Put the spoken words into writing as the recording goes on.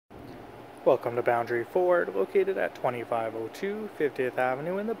Welcome to Boundary Ford, located at 2502 50th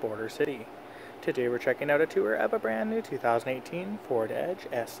Avenue in the Border City. Today we're checking out a tour of a brand new 2018 Ford Edge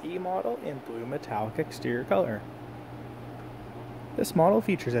SE model in blue metallic exterior color. This model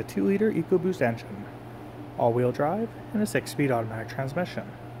features a 2-liter EcoBoost engine, all-wheel drive, and a 6-speed automatic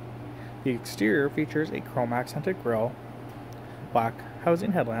transmission. The exterior features a chrome accented grille, black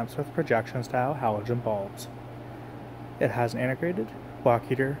housing headlamps with projection-style halogen bulbs. It has an integrated block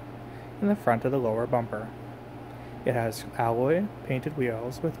heater in the front of the lower bumper. It has alloy painted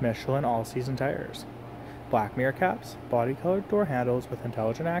wheels with Michelin all-season tires, black mirror caps, body-colored door handles with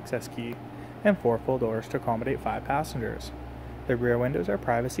intelligent access key, and 4 full doors to accommodate 5 passengers. The rear windows are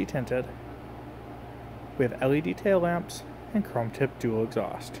privacy tinted with LED tail lamps and chrome-tipped dual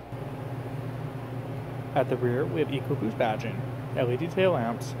exhaust. At the rear, we have EcoBoost badging, LED tail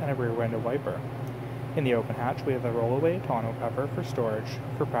lamps, and a rear window wiper. In the open hatch, we have a rollaway tonneau cover for storage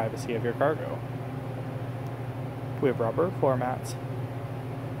for privacy of your cargo. We have rubber floor mats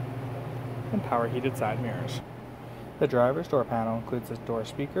and power heated side mirrors. The driver's door panel includes a door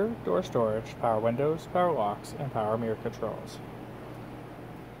speaker, door storage, power windows, power locks, and power mirror controls.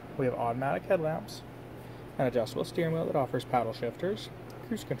 We have automatic headlamps, an adjustable steering wheel that offers paddle shifters,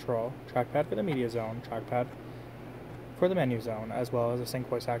 cruise control, trackpad for the media zone, trackpad for the menu zone, as well as a sync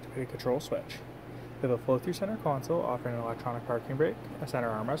voice activated control switch. We have a flow-through center console offering an electronic parking brake, a center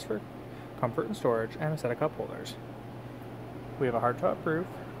armrest for comfort and storage, and a set of cup holders. We have a hardtop roof,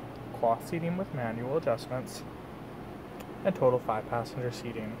 cloth seating with manual adjustments, and total 5-passenger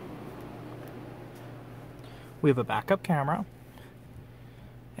seating. We have a backup camera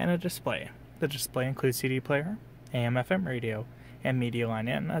and a display. The display includes CD player, AM/FM radio, and media line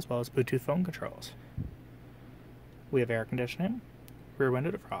in, as well as Bluetooth phone controls. We have air conditioning, rear window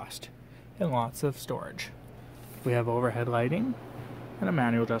defrost, and lots of storage. We have overhead lighting and a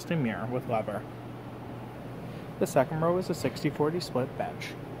manual adjusting mirror with lever. The second row is a 60/40 split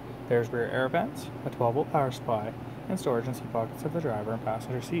bench. There's rear air vents, a 12-volt power supply, and storage and seat pockets of the driver and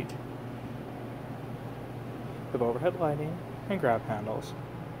passenger seat. We have overhead lighting and grab handles,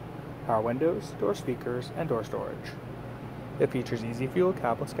 power windows, door speakers, and door storage. It features easy fuel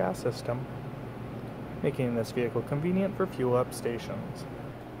capless gas system, making this vehicle convenient for fuel up stations.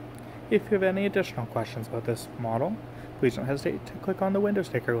 If you have any additional questions about this model, please don't hesitate to click on the window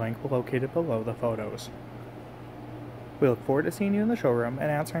sticker link located below the photos. We look forward to seeing you in the showroom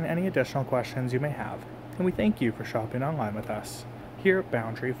and answering any additional questions you may have, and we thank you for shopping online with us here at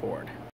Boundary Ford.